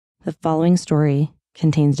The following story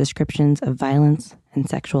contains descriptions of violence and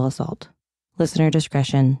sexual assault. Listener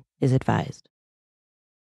discretion is advised.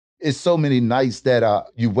 It's so many nights that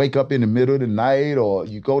you wake up in the middle of the night or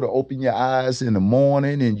you go to open your eyes in the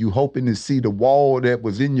morning and you hoping to see the wall that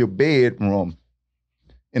was in your bedroom.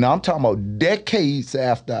 And I'm talking about decades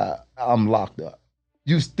after I'm locked up.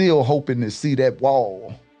 You still hoping to see that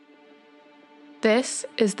wall. This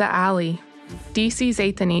is The Alley, DC's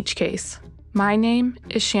 8th and H case. My name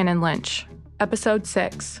is Shannon Lynch. Episode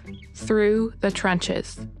 6, Through the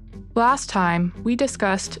Trenches. Last time, we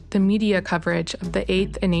discussed the media coverage of the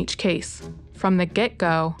 8th and H case. From the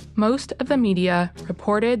get-go, most of the media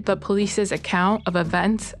reported the police's account of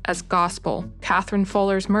events as gospel. Catherine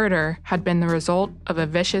Fuller's murder had been the result of a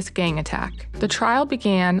vicious gang attack. The trial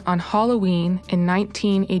began on Halloween in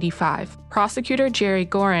 1985. Prosecutor Jerry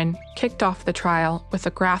Gorin kicked off the trial with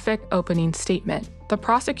a graphic opening statement. The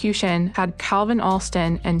prosecution had Calvin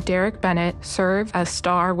Alston and Derek Bennett serve as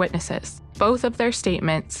star witnesses. Both of their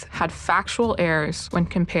statements had factual errors when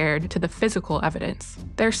compared to the physical evidence.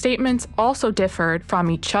 Their statements also differed from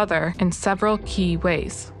each other in several key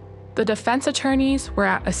ways. The defense attorneys were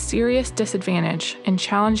at a serious disadvantage in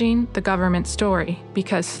challenging the government's story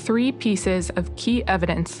because 3 pieces of key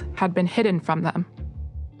evidence had been hidden from them.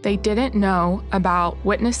 They didn't know about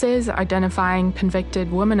witnesses identifying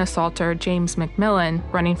convicted woman assaulter James McMillan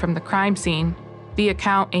running from the crime scene, the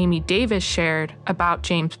account Amy Davis shared about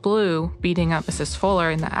James Blue beating up Mrs. Fuller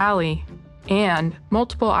in the alley, and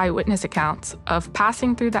multiple eyewitness accounts of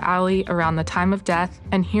passing through the alley around the time of death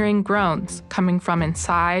and hearing groans coming from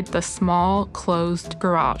inside the small, closed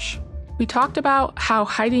garage. We talked about how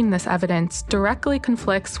hiding this evidence directly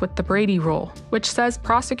conflicts with the Brady Rule, which says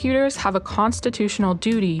prosecutors have a constitutional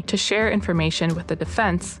duty to share information with the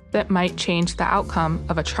defense that might change the outcome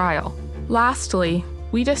of a trial. Lastly,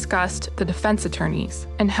 we discussed the defense attorneys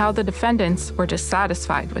and how the defendants were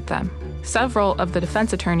dissatisfied with them. Several of the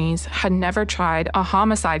defense attorneys had never tried a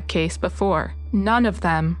homicide case before. None of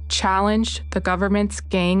them challenged the government's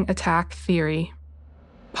gang attack theory.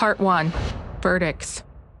 Part 1. Verdicts.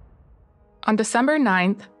 On December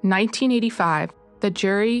 9, 1985, the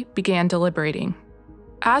jury began deliberating.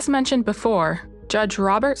 As mentioned before, Judge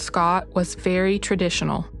Robert Scott was very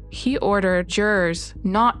traditional. He ordered jurors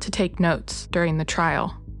not to take notes during the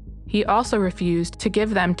trial. He also refused to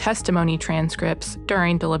give them testimony transcripts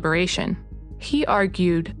during deliberation. He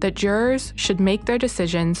argued that jurors should make their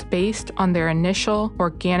decisions based on their initial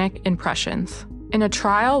organic impressions. In a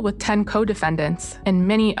trial with 10 co-defendants and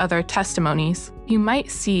many other testimonies, you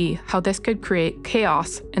might see how this could create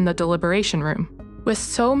chaos in the deliberation room. With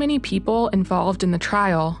so many people involved in the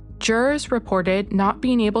trial, jurors reported not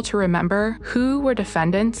being able to remember who were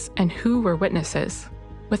defendants and who were witnesses.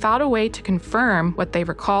 Without a way to confirm what they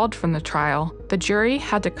recalled from the trial, the jury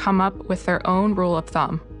had to come up with their own rule of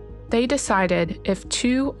thumb. They decided if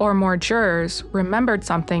 2 or more jurors remembered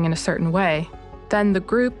something in a certain way, then the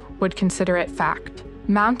group would consider it fact.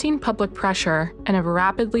 Mounting public pressure and a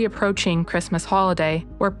rapidly approaching Christmas holiday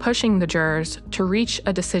were pushing the jurors to reach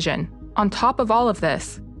a decision. On top of all of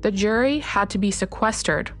this, the jury had to be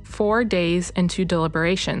sequestered 4 days into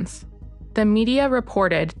deliberations. The media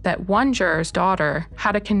reported that one juror's daughter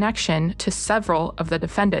had a connection to several of the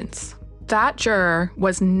defendants. That juror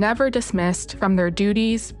was never dismissed from their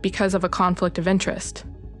duties because of a conflict of interest.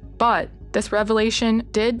 But this revelation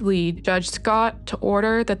did lead Judge Scott to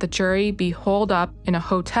order that the jury be holed up in a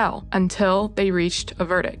hotel until they reached a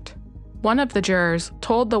verdict. One of the jurors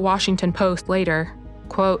told the Washington Post later,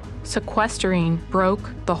 quote, "Sequestering broke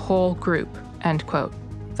the whole group," end quote.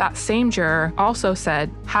 That same juror also said,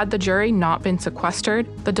 had the jury not been sequestered,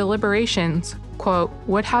 the deliberations, quote,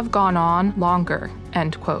 "would have gone on longer,"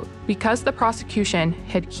 end quote. Because the prosecution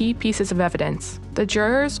hid key pieces of evidence, the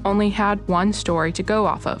jurors only had one story to go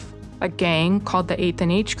off of. A gang called the 8th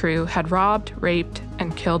and H Crew had robbed, raped,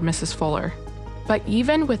 and killed Mrs. Fuller. But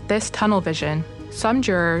even with this tunnel vision, some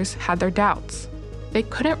jurors had their doubts. They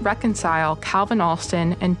couldn't reconcile Calvin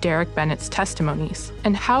Alston and Derek Bennett's testimonies.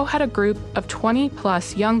 And how had a group of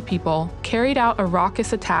 20-plus young people carried out a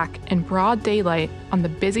raucous attack in broad daylight on the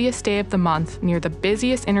busiest day of the month near the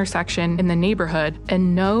busiest intersection in the neighborhood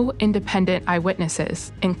and no independent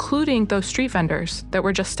eyewitnesses, including those street vendors that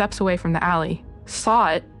were just steps away from the alley, saw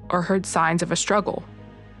it or heard signs of a struggle?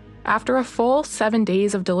 After a full 7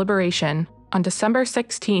 days of deliberation, on December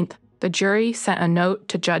 16th, the jury sent a note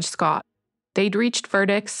to Judge Scott. They'd reached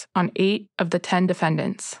verdicts on 8 of the 10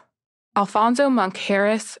 defendants. Alfonso Monk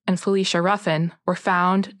Harris and Felicia Ruffin were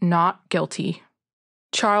found not guilty.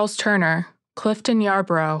 Charles Turner, Clifton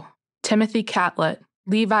Yarbrough, Timothy Catlett,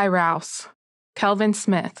 Levi Rouse, Kelvin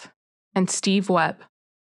Smith, and Steve Webb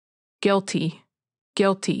guilty,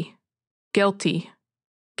 guilty, guilty,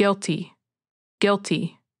 guilty,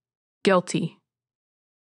 guilty, guilty.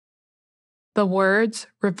 The words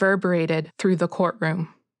reverberated through the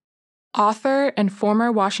courtroom. Author and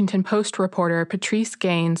former Washington Post reporter Patrice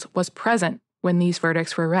Gaines was present when these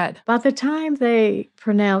verdicts were read. By the time they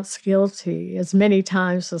pronounced guilty, as many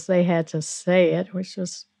times as they had to say it, which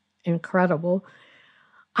was incredible,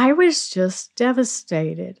 I was just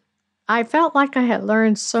devastated. I felt like I had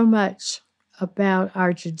learned so much about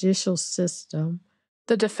our judicial system.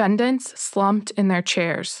 The defendants slumped in their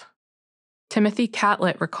chairs. Timothy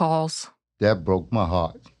Catlett recalls, That broke my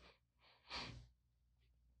heart.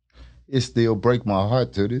 It still breaks my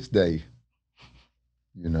heart to this day.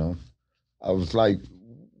 You know, I was like,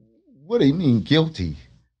 what do you mean guilty?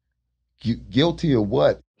 Guilty of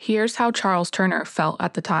what? Here's how Charles Turner felt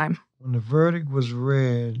at the time. When the verdict was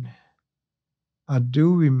read, I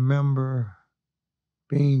do remember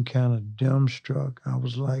being kind of dumbstruck. I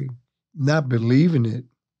was like, not believing it.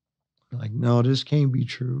 Like, no, this can't be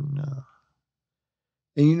true, no.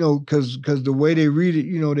 And, you know, because the way they read it,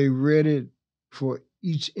 you know, they read it for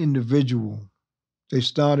each individual. They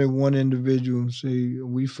started one individual and say,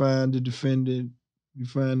 we find the defendant, we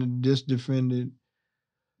find this defendant.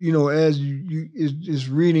 You know, as it's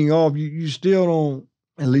reading off, you still don't,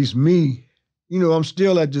 at least me, you know, I'm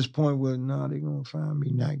still at this point where, no, they're going to find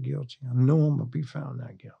me not guilty. I know I'm going to be found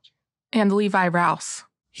not guilty. And Levi Rouse.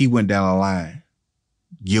 He went down the line,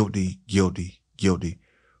 guilty, guilty, guilty.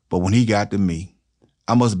 But when he got to me,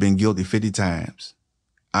 I must have been guilty 50 times.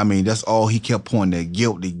 I mean, that's all he kept pointing at,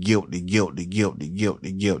 guilty, guilty, guilty, guilty,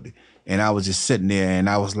 guilty, guilty. And I was just sitting there and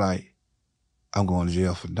I was like, I'm going to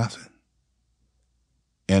jail for nothing.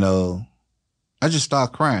 And I just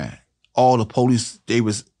started crying. All the police, they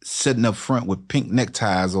was sitting up front with pink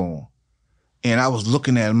neckties on. And I was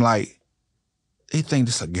looking at them like, they think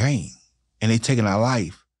this a game and they taking our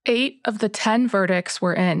life. 8 of the 10 verdicts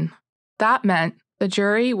were in. That meant the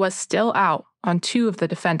jury was still out on 2 of the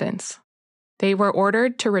defendants. They were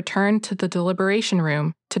ordered to return to the deliberation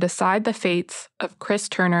room to decide the fates of Chris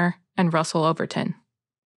Turner and Russell Overton.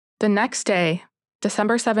 The next day,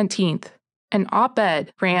 December 17th, an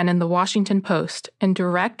op-ed ran in the Washington Post in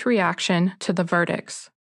direct reaction to the verdicts.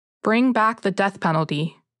 "Bring back the death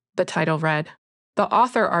penalty," the title read. The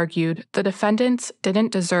author argued the defendants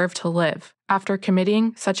didn't deserve to live after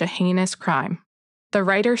committing such a heinous crime. The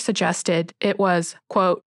writer suggested it was,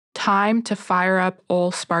 quote, time to fire up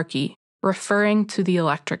old Sparky, referring to the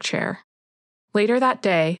electric chair. Later that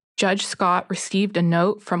day, Judge Scott received a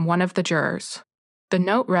note from one of the jurors. The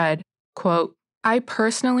note read, quote, I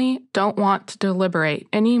personally don't want to deliberate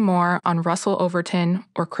any more on Russell Overton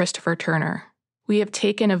or Christopher Turner. We have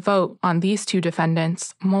taken a vote on these 2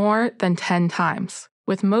 defendants more than 10 times,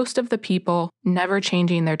 with most of the people never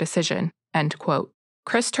changing their decision, end quote.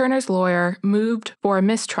 Chris Turner's lawyer moved for a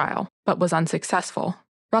mistrial, but was unsuccessful.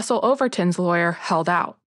 Russell Overton's lawyer held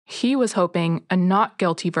out. He was hoping a not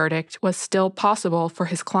guilty verdict was still possible for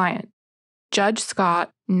his client. Judge Scott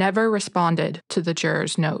never responded to the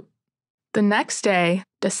juror's note. The next day,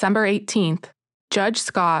 December 18th, Judge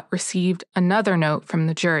Scott received another note from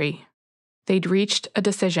the jury. They'd reached a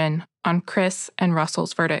decision on Chris and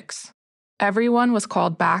Russell's verdicts. Everyone was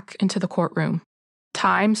called back into the courtroom.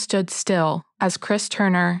 Time stood still as Chris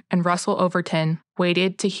Turner and Russell Overton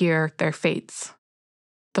waited to hear their fates.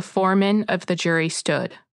 The foreman of the jury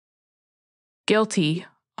stood. Guilty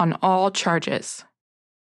on all charges.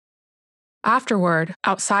 Afterward,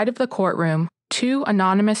 outside of the courtroom, 2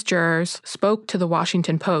 anonymous jurors spoke to the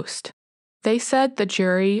Washington Post. They said the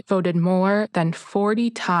jury voted more than 40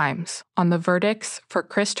 times on the verdicts for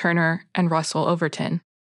Chris Turner and Russell Overton.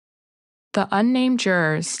 The unnamed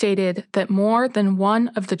jurors stated that more than one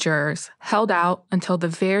of the jurors held out until the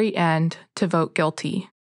very end to vote guilty.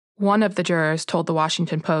 One of the jurors told the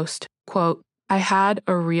Washington Post, quote, I had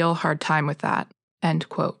a real hard time with that, end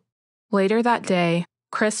quote. Later that day,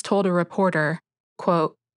 Chris told a reporter,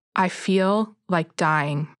 quote, I feel like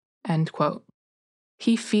dying, end quote.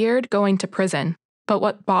 He feared going to prison, but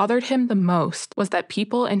what bothered him the most was that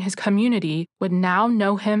people in his community would now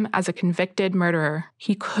know him as a convicted murderer.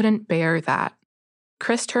 He couldn't bear that.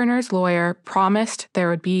 Chris Turner's lawyer promised there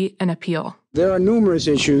would be an appeal. There are numerous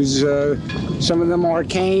issues. Some of them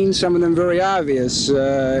arcane, some of them very obvious.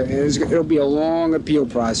 It'll be a long appeal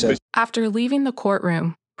process. After leaving the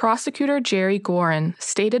courtroom, prosecutor Jerry Gorin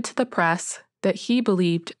stated to the press that he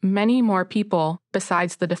believed many more people,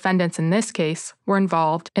 besides the defendants in this case, were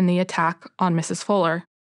involved in the attack on Mrs. Fuller.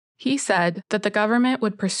 He said that the government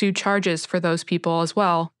would pursue charges for those people as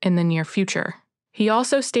well in the near future. He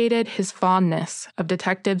also stated his fondness of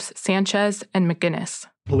detectives Sanchez and McGinnis.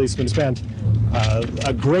 Policemen spent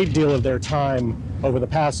a great deal of their time over the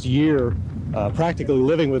past year practically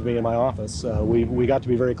living with me in my office. We got to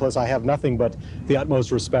be very close. I have nothing but the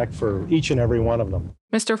utmost respect for each and every one of them.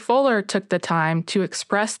 Mr. Fuller took the time to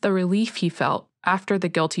express the relief he felt after the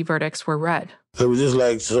guilty verdicts were read. It was just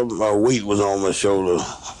like some weight was on my shoulder,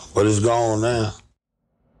 but it's gone now.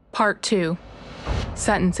 Part 2.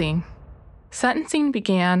 Sentencing. Sentencing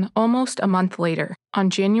began almost a month later, on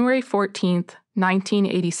January 14th,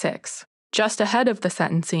 1986. Just ahead of the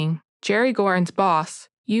sentencing, Jerry Gorin's boss,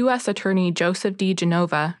 U.S. Attorney Joseph D.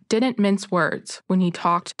 Genova, didn't mince words when he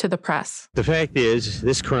talked to the press. The fact is,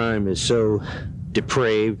 this crime is so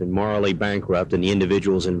depraved and morally bankrupt, and the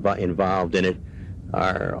individuals involved in it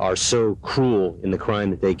are so cruel in the crime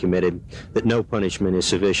that they committed, that no punishment is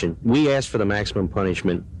sufficient. We ask for the maximum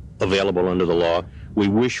punishment available under the law. We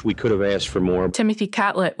wish we could have asked for more. Timothy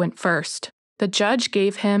Catlett went first. The judge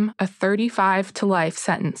gave him a 35 to life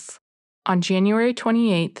sentence. On January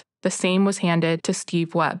 28th, the same was handed to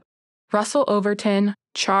Steve Webb. Russell Overton,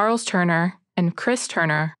 Charles Turner, and Chris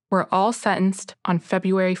Turner were all sentenced on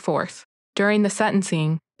February 4th. During the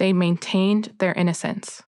sentencing, they maintained their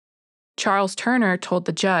innocence. Charles Turner told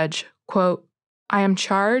the judge, quote, "I am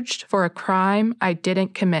charged for a crime I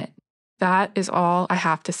didn't commit. That is all I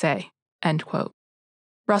have to say," end quote.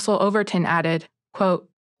 Russell Overton added, quote,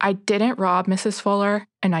 "I didn't rob Mrs. Fuller,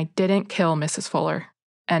 and I didn't kill Mrs. Fuller,"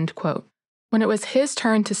 end quote. When it was his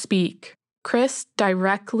turn to speak, Chris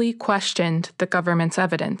directly questioned the government's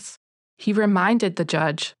evidence. He reminded the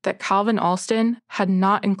judge that Calvin Alston had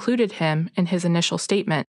not included him in his initial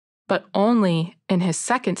statement, but only in his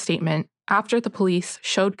second statement after the police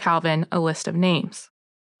showed Calvin a list of names.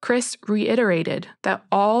 Chris reiterated that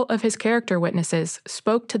all of his character witnesses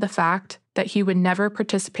spoke to the fact that he would never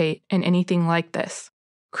participate in anything like this.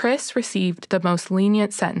 Chris received the most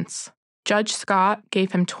lenient sentence. Judge Scott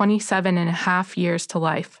gave him 27 and a half years to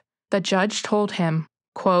life. The judge told him,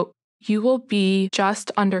 quote, "You will be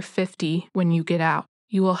just under 50 when you get out.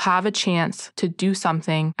 You will have a chance to do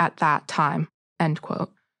something at that time," end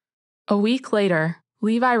quote. A week later,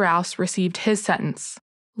 Levi Rouse received his sentence.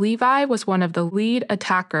 Levi was one of the lead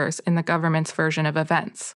attackers in the government's version of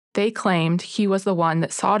events. They claimed he was the one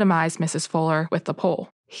that sodomized Mrs. Fuller with the pole.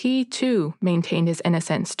 He, too, maintained his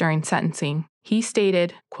innocence during sentencing. He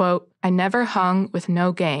stated, quote, "I never hung with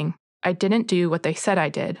no gang. I didn't do what they said I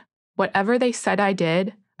did. Whatever they said I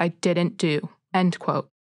didn't do," end quote.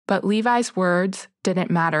 But Levi's words didn't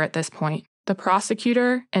matter at this point. The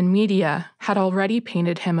prosecutor and media had already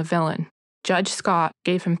painted him a villain. Judge Scott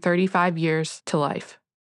gave him 35 years to life.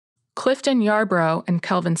 Clifton Yarbrough and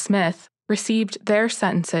Kelvin Smith received their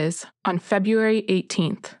sentences on February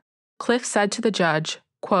 18th. Cliff said to the judge,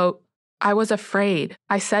 quote, "I was afraid.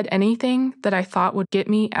 I said anything that I thought would get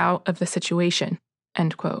me out of the situation,"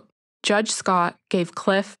 end quote. Judge Scott gave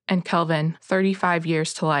Cliff and Kelvin 35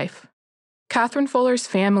 years to life. Catherine Fuller's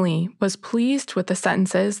family was pleased with the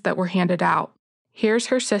sentences that were handed out. Here's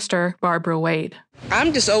her sister, Barbara Wade.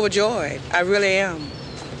 I'm just overjoyed. I really am.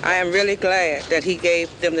 I am really glad that he gave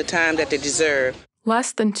them the time that they deserve.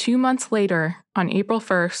 Less than 2 months later, on April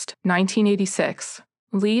 1st, 1986,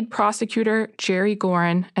 lead prosecutor Jerry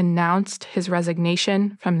Gorin announced his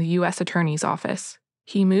resignation from the U.S. Attorney's Office.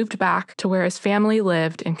 He moved back to where his family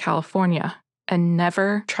lived in California and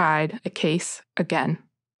never tried a case again.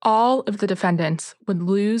 All of the defendants would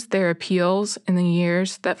lose their appeals in the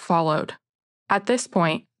years that followed. At this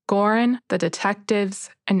point, Gorin, the detectives,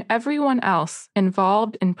 and everyone else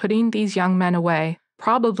involved in putting these young men away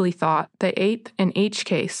probably thought the 8th and H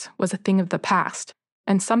case was a thing of the past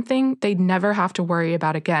and something they'd never have to worry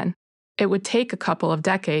about again. It would take a couple of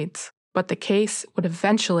decades, but the case would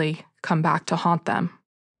eventually come back to haunt them.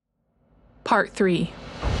 Part 3.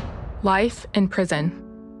 Life in prison.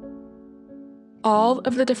 All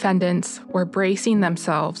of the defendants were bracing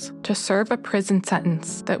themselves to serve a prison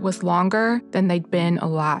sentence that was longer than they'd been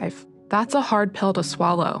alive. That's a hard pill to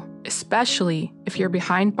swallow, especially if you're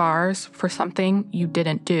behind bars for something you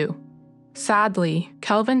didn't do. Sadly,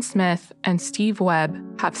 Kelvin Smith and Steve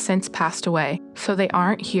Webb have since passed away, so they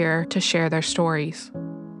aren't here to share their stories.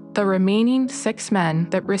 The remaining 6 men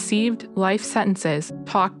that received life sentences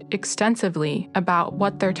talked extensively about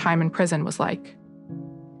what their time in prison was like.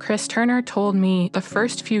 Chris Turner told me the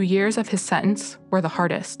first few years of his sentence were the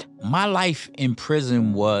hardest. My life in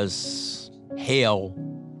prison was hell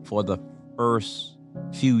for the first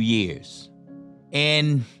few years.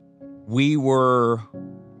 And we were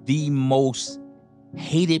the most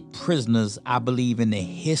hated prisoners, I believe, in the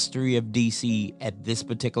history of D.C. at this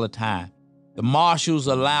particular time. The marshals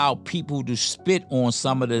allowed people to spit on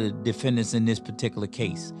some of the defendants in this particular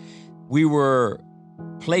case. We were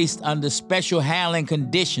placed under special handling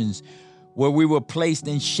conditions where we were placed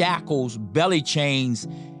in shackles, belly chains,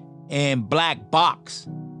 and black box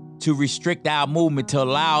to restrict our movement, to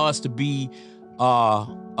allow us to be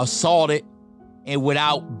assaulted and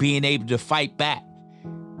without being able to fight back.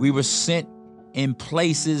 We were sent in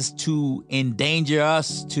places to endanger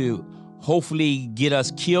us, to hopefully get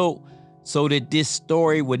us killed so that this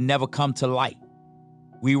story would never come to light.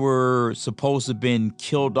 We were supposed to have been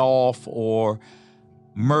killed off or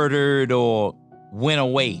murdered or went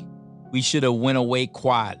away. We should have went away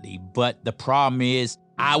quietly. But the problem is,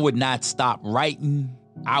 I would not stop writing.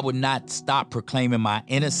 I would not stop proclaiming my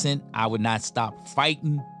innocence. I would not stop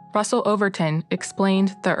fighting. Russell Overton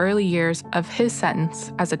explained the early years of his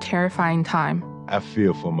sentence as a terrifying time. I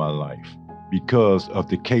fear for my life because of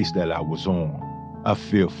the case that I was on. I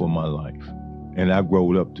fear for my life. And I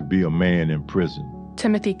grew up to be a man in prison.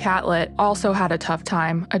 Timothy Catlett also had a tough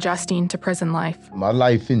time adjusting to prison life. My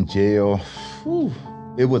life in jail,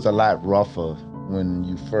 it was a lot rougher when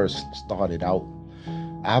you first started out.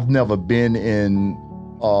 I've never been in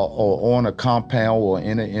or on a compound or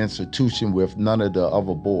in an institution with none of the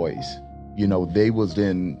other boys. You know, they was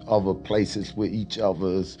in other places with each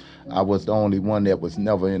others. I was the only one that was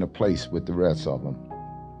never in a place with the rest of them.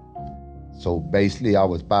 So basically I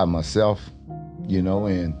was by myself, you know,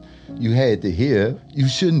 and you had to hear, you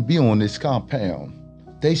shouldn't be on this compound.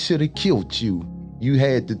 They should have killed you. You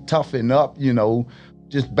had to toughen up, you know,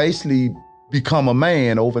 just basically become a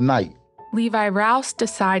man overnight. Levi Rouse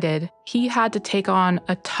decided he had to take on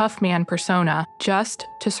a tough man persona just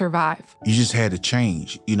to survive. You just had to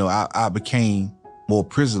change. You know, I became more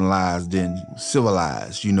prisonized than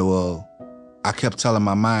civilized. You know, I kept telling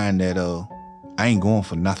my mind that I ain't going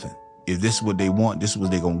for nothing. If this is what they want, this is what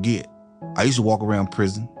they gonna get. I used to walk around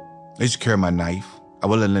prison. I used to carry my knife. I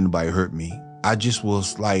wouldn't let anybody hurt me. I just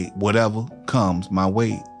was like, whatever comes my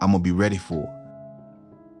way, I'm gonna be ready for it.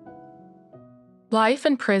 Life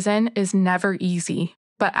in prison is never easy,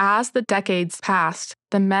 but as the decades passed,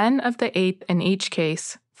 the men of the 8th and H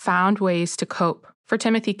case found ways to cope. For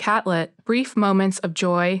Timothy Catlett, brief moments of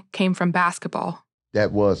joy came from basketball.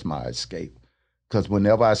 That was my escape. Because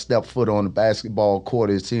whenever I stepped foot on the basketball court,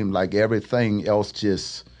 it seemed like everything else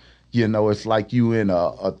just, you know, it's like you in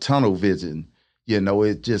a tunnel vision. You know,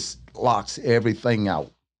 it just locks everything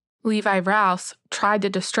out. Levi Rouse tried to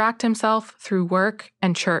distract himself through work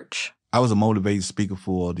and church. I was a motivated speaker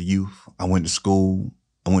for the youth. I went to school.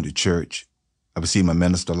 I went to church. I received my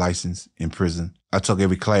minister license in prison. I took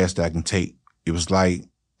every class that I can take. It was like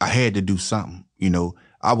I had to do something. You know,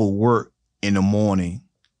 I would work in the morning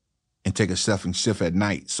and take a second shift at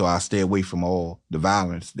night, so I stay away from all the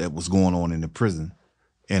violence that was going on in the prison.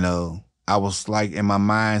 And I was like in my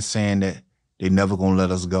mind saying that they never gonna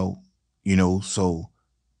let us go, you know, so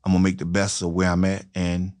I'm gonna make the best of where I'm at.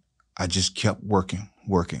 And I just kept working.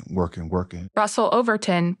 Russell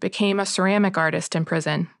Overton became a ceramic artist in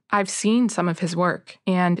prison. I've seen some of his work,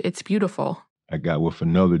 and it's beautiful. I got with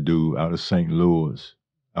another dude out of St. Louis.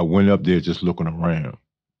 I went up there just looking around,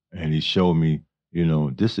 and he showed me, you know,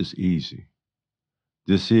 this is easy.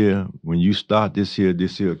 This here, when you start this here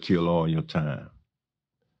kill all your time.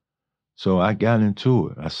 So I got into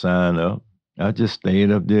it. I signed up. I just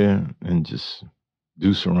stayed up there and just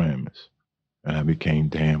do ceramics. And I became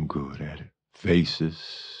damn good at it.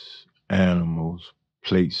 Faces, animals,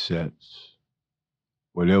 plate sets,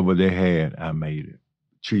 whatever they had, I made it.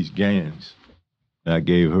 Trees Gans, I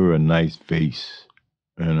gave her a nice face.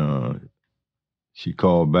 And she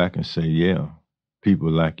called back and said, yeah,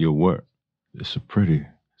 people like your work. It's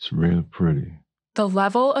real pretty. The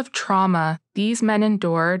level of trauma these men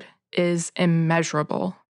endured is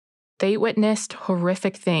immeasurable. They witnessed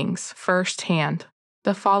horrific things firsthand.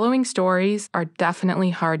 The following stories are definitely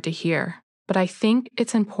hard to hear, but I think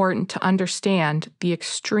it's important to understand the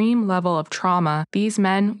extreme level of trauma these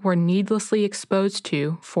men were needlessly exposed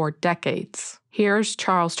to for decades. Here's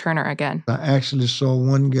Charles Turner again. I actually saw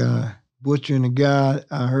one guy butchering a guy.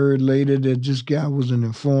 I heard later that this guy was an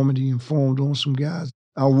informant. He informed on some guys.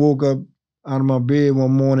 I woke up out of my bed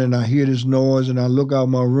one morning and I hear this noise and I look out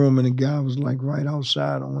my room and the guy was like right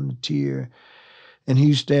outside on the tier. And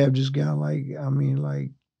he stabbed this guy like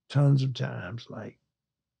tons of times, like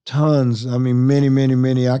tons. I mean,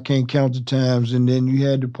 many. I can't count the times. And then you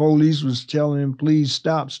had the police was telling him, please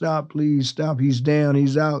stop, please stop. He's down,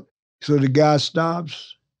 he's out. So the guy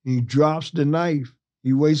stops, he drops the knife.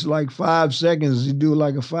 He waits like 5 seconds. He do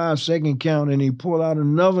like a 5-second count and he pull out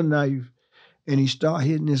another knife and he start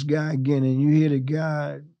hitting this guy again. And you hear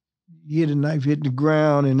the knife hit the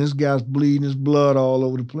ground and this guy's bleeding his blood all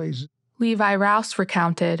over the place. Levi Rouse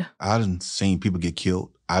recounted. I done seen people get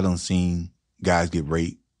killed. I done seen guys get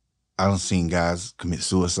raped. I done seen guys commit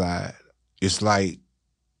suicide. It's like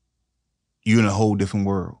you're in a whole different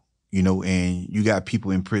world, you know, and you got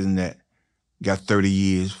people in prison that got 30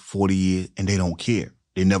 years, 40 years, and they don't care.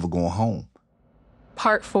 They're never going home.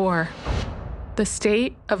 Part 4. The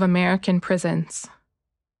State of American Prisons.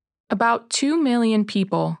 About 2 million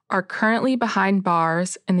people are currently behind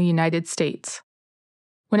bars in the United States.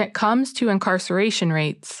 When it comes to incarceration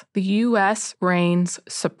rates, the U.S. reigns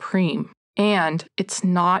supreme, and it's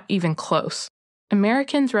not even close.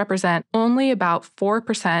 Americans represent only about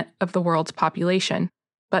 4% of the world's population,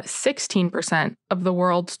 but 16% of the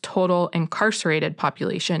world's total incarcerated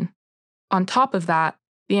population. On top of that,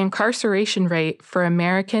 the incarceration rate for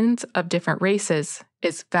Americans of different races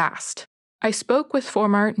is vast. I spoke with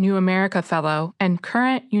former New America Fellow and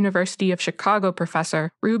current University of Chicago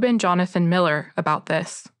professor Reuben Jonathan Miller about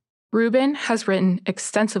this. Reuben has written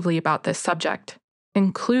extensively about this subject,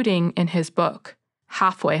 including in his book,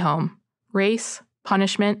 Halfway Home: Race,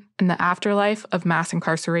 Punishment, and the Afterlife of Mass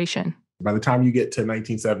Incarceration. By the time you get to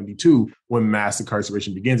 1972, when mass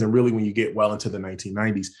incarceration begins, and really when you get well into the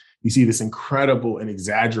 1990s, you see this incredible and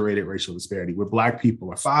exaggerated racial disparity where Black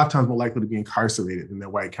people are 5 times more likely to be incarcerated than their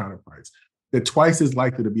white counterparts. They're twice as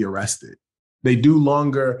likely to be arrested. They do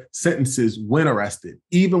longer sentences when arrested,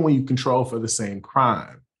 even when you control for the same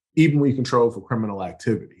crime, even when you control for criminal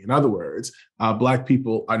activity. In other words, Black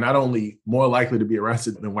people are not only more likely to be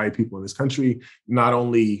arrested than white people in this country, not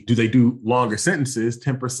only do they do longer sentences,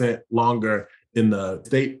 10% longer in the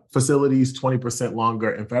state facilities, 20%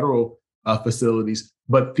 longer in federal facilities,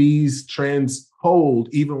 but these trends hold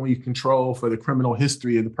even when you control for the criminal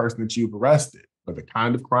history of the person that you've arrested, for the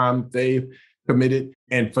kind of crime that they've committed,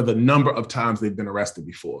 and for the number of times they've been arrested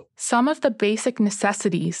before. Some of the basic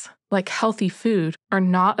necessities, like healthy food, are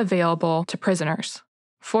not available to prisoners.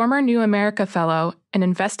 Former New America Fellow and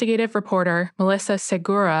investigative reporter Melissa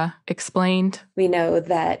Segura explained, "We know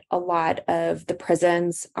that a lot of the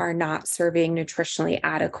prisons are not serving nutritionally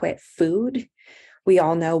adequate food. We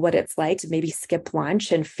all know what it's like to maybe skip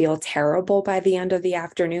lunch and feel terrible by the end of the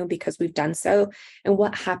afternoon because we've done so. And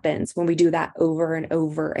what happens when we do that over and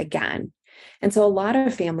over again? And so a lot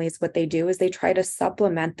of families, what they do is they try to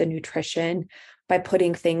supplement the nutrition by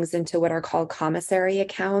putting things into what are called commissary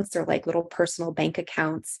accounts, or like little personal bank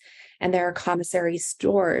accounts. And there are commissary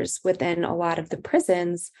stores within a lot of the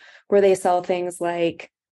prisons where they sell things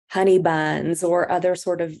like honey buns or other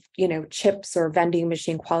sort of, chips or vending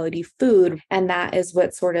machine quality food. And that is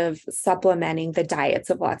what's sort of supplementing the diets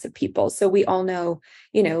of lots of people. So we all know,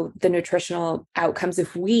 the nutritional outcomes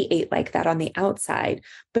if we ate like that on the outside,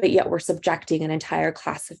 but yet we're subjecting an entire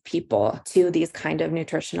class of people to these kind of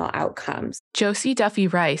nutritional outcomes. Josie Duffy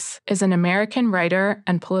Rice is an American writer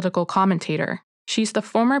and political commentator. She's the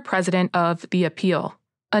former president of The Appeal,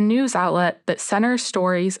 a news outlet that centers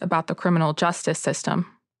stories about the criminal justice system.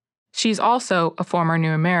 She's also a former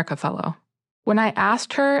New America Fellow. When I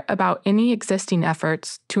asked her about any existing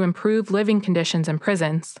efforts to improve living conditions in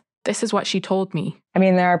prisons, this is what she told me. I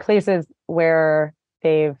mean, there are places where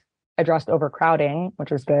they've addressed overcrowding,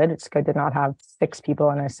 which is good. It's good to not have 6 people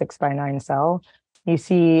in a 6x9 cell. You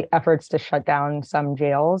see efforts to shut down some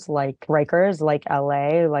jails like Rikers, like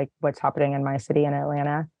LA, like what's happening in my city in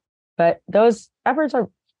Atlanta. But those efforts are,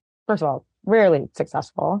 first of all, rarely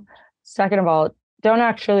successful. Second of all, don't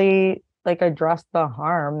actually address the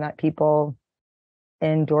harm that people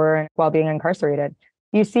endure while being incarcerated.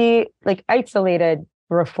 You see isolated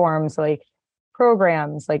reforms, like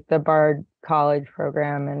programs like the Bard College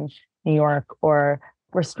program in New York, or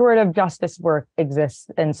restorative justice work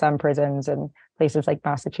exists in some prisons in places like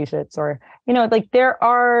Massachusetts, or, there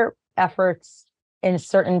are efforts in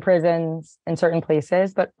certain prisons, in certain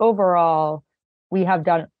places, but overall, we have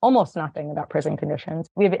done almost nothing about prison conditions.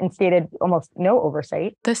 We have instated almost no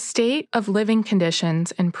oversight. The state of living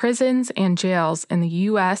conditions in prisons and jails in the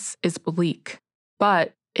U.S. is bleak,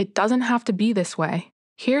 but it doesn't have to be this way.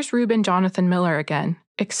 Here's Reuben Jonathan Miller again,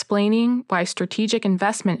 explaining why strategic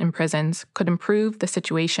investment in prisons could improve the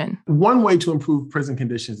situation. One way to improve prison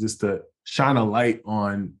conditions is to shine a light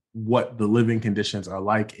on what the living conditions are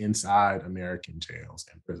like inside American jails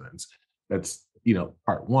and prisons. That's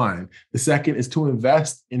part one. The second is to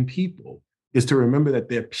invest in people, is to remember that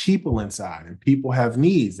there are people inside and people have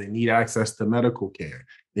needs. They need access to medical care.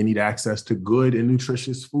 They need access to good and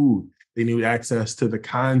nutritious food. They need access to the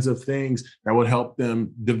kinds of things that would help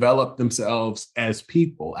them develop themselves as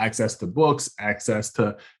people, access to books, access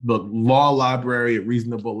to the law library at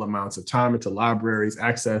reasonable amounts of time, into libraries,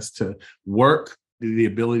 access to work, the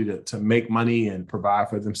ability to make money and provide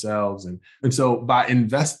for themselves. And so by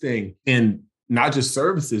investing in not just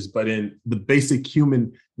services, but in the basic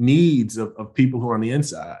human needs of people who are on the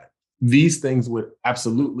inside. These things would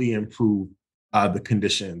absolutely improve the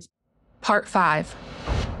conditions. Part 5,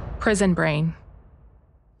 Prison Brain.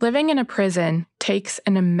 Living in a prison takes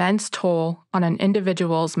an immense toll on an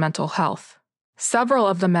individual's mental health. Several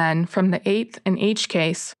of the men from the 8th and H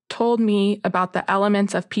case told me about the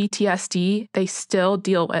elements of PTSD they still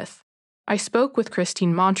deal with. I spoke with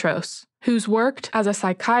Christine Montross, who's worked as a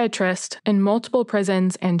psychiatrist in multiple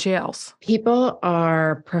prisons and jails. People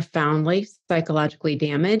are profoundly psychologically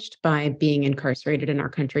damaged by being incarcerated in our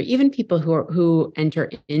country. Even people who enter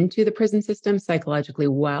into the prison system psychologically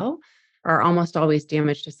well are almost always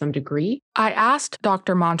damaged to some degree. I asked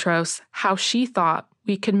Dr. Montross how she thought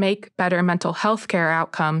we could make better mental health care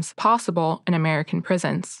outcomes possible in American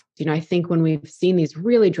prisons. I think when we've seen these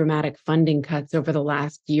really dramatic funding cuts over the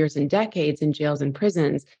last years and decades in jails and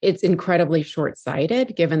prisons, it's incredibly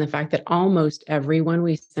short-sighted, given the fact that almost everyone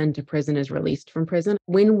we send to prison is released from prison.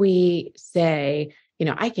 When we say,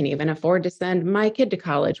 I can't even afford to send my kid to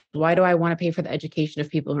college. Why do I want to pay for the education of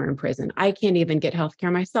people who are in prison? I can't even get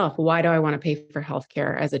healthcare myself. Why do I want to pay for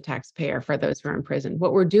healthcare as a taxpayer for those who are in prison?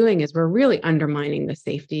 What we're doing is we're really undermining the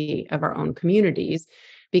safety of our own communities,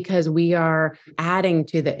 because we are adding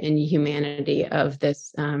to the inhumanity of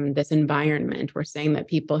this environment. We're saying that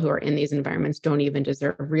people who are in these environments don't even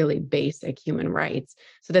deserve really basic human rights,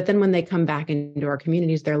 so that then when they come back into our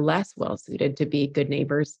communities, they're less well-suited to be good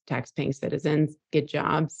neighbors, tax-paying citizens, get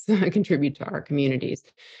jobs, contribute to our communities.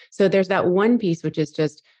 So there's that one piece, which is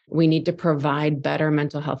just we need to provide better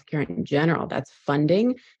mental health care in general. That's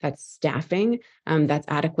funding, that's staffing, that's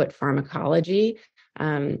adequate pharmacology.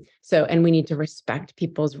 And we need to respect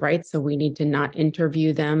people's rights. So we need to not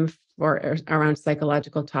interview them around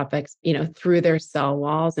psychological topics, through their cell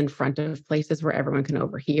walls in front of places where everyone can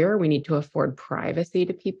overhear. We need to afford privacy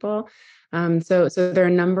to people. So there are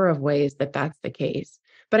a number of ways that that's the case.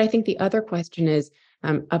 But I think the other question is,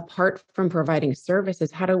 apart from providing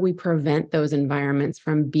services, how do we prevent those environments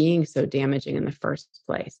from being so damaging in the first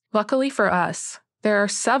place? Luckily for us, there are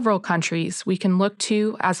several countries we can look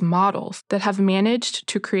to as models that have managed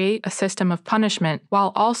to create a system of punishment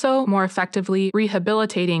while also more effectively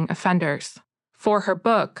rehabilitating offenders. For her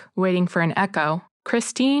book, Waiting for an Echo,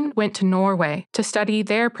 Christine went to Norway to study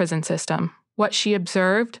their prison system. What she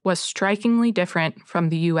observed was strikingly different from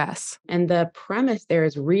the U.S. And the premise there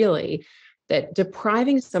is really that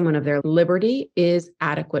depriving someone of their liberty is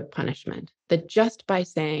adequate punishment. That just by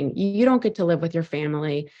saying, you don't get to live with your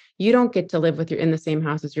family, you don't get to live in the same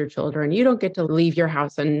house as your children, you don't get to leave your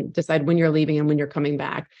house and decide when you're leaving and when you're coming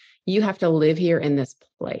back, you have to live here in this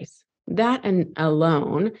place. That and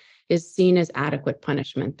alone is seen as adequate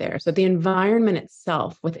punishment there. So the environment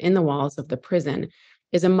itself within the walls of the prison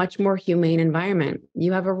is a much more humane environment.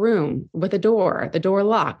 You have a room with a door. The door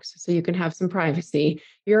locks so you can have some privacy.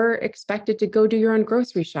 You're expected to go do your own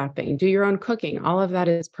grocery shopping, do your own cooking. All of that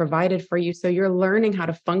is provided for you. So you're learning how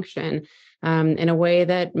to function in a way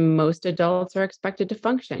that most adults are expected to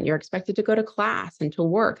function. You're expected to go to class and to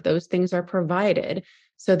work. Those things are provided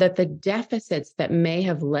so that the deficits that may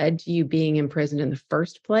have led to you being imprisoned in the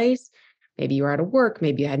first place, maybe you were out of work,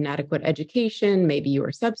 maybe you had an adequate education, maybe you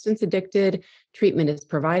were substance addicted, treatment is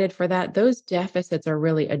provided for that. Those deficits are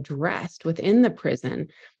really addressed within the prison.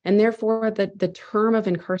 And therefore, the term of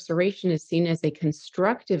incarceration is seen as a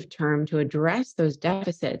constructive term to address those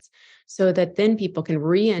deficits so that then people can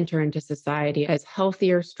re-enter into society as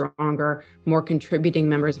healthier, stronger, more contributing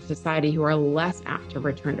members of society who are less apt to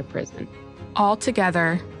return to prison.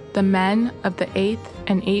 Altogether, the men of the 8th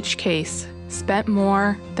and H case spent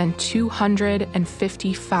more than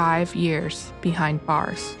 255 years behind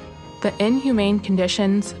bars. The inhumane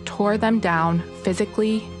conditions tore them down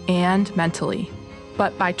physically and mentally.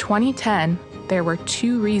 But by 2010, there were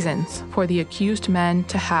 2 reasons for the accused men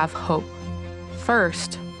to have hope.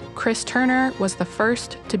 First, Chris Turner was the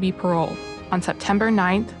first to be paroled on September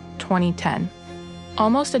 9th, 2010.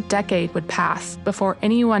 Almost a decade would pass before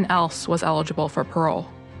anyone else was eligible for parole.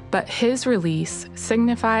 But his release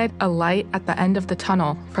signified a light at the end of the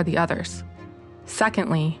tunnel for the others.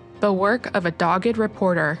 Secondly, the work of a dogged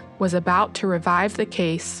reporter was about to revive the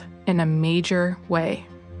case in a major way.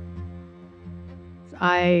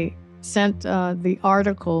 I sent the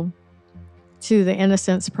article to the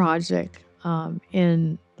Innocence Project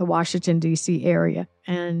in the Washington, D.C. area,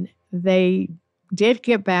 and they did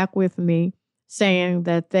get back with me saying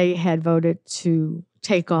that they had voted to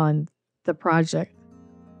take on the project.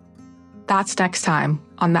 That's next time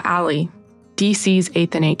on The Alley, DC's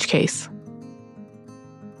 8th and H case.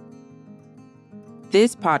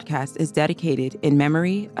 This podcast is dedicated in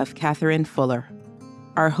memory of Catherine Fuller.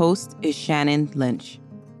 Our host is Shannon Lynch.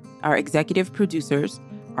 Our executive producers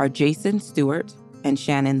are are Jason Stewart and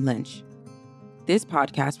Shannon Lynch. This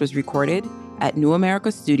podcast was recorded at New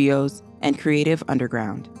America Studios and Creative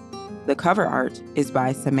Underground. The cover art is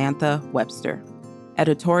by Samantha Webster.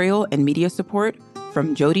 Editorial and media support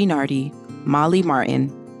from Jody Nardi, Molly Martin,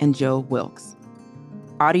 and Joe Wilkes.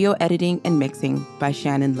 Audio editing and mixing by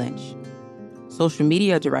Shannon Lynch. Social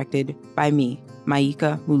media directed by me,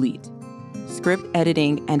 Maika Mulit. Script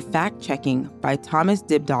editing and fact-checking by Thomas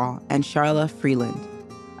Dibdahl and Charla Freeland.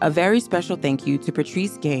 A very special thank you to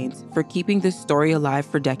Patrice Gaines for keeping this story alive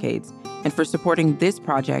for decades and for supporting this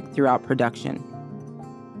project throughout production.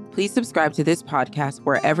 Please subscribe to this podcast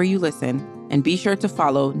wherever you listen, and be sure to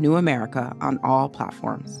follow New America on all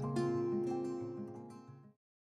platforms.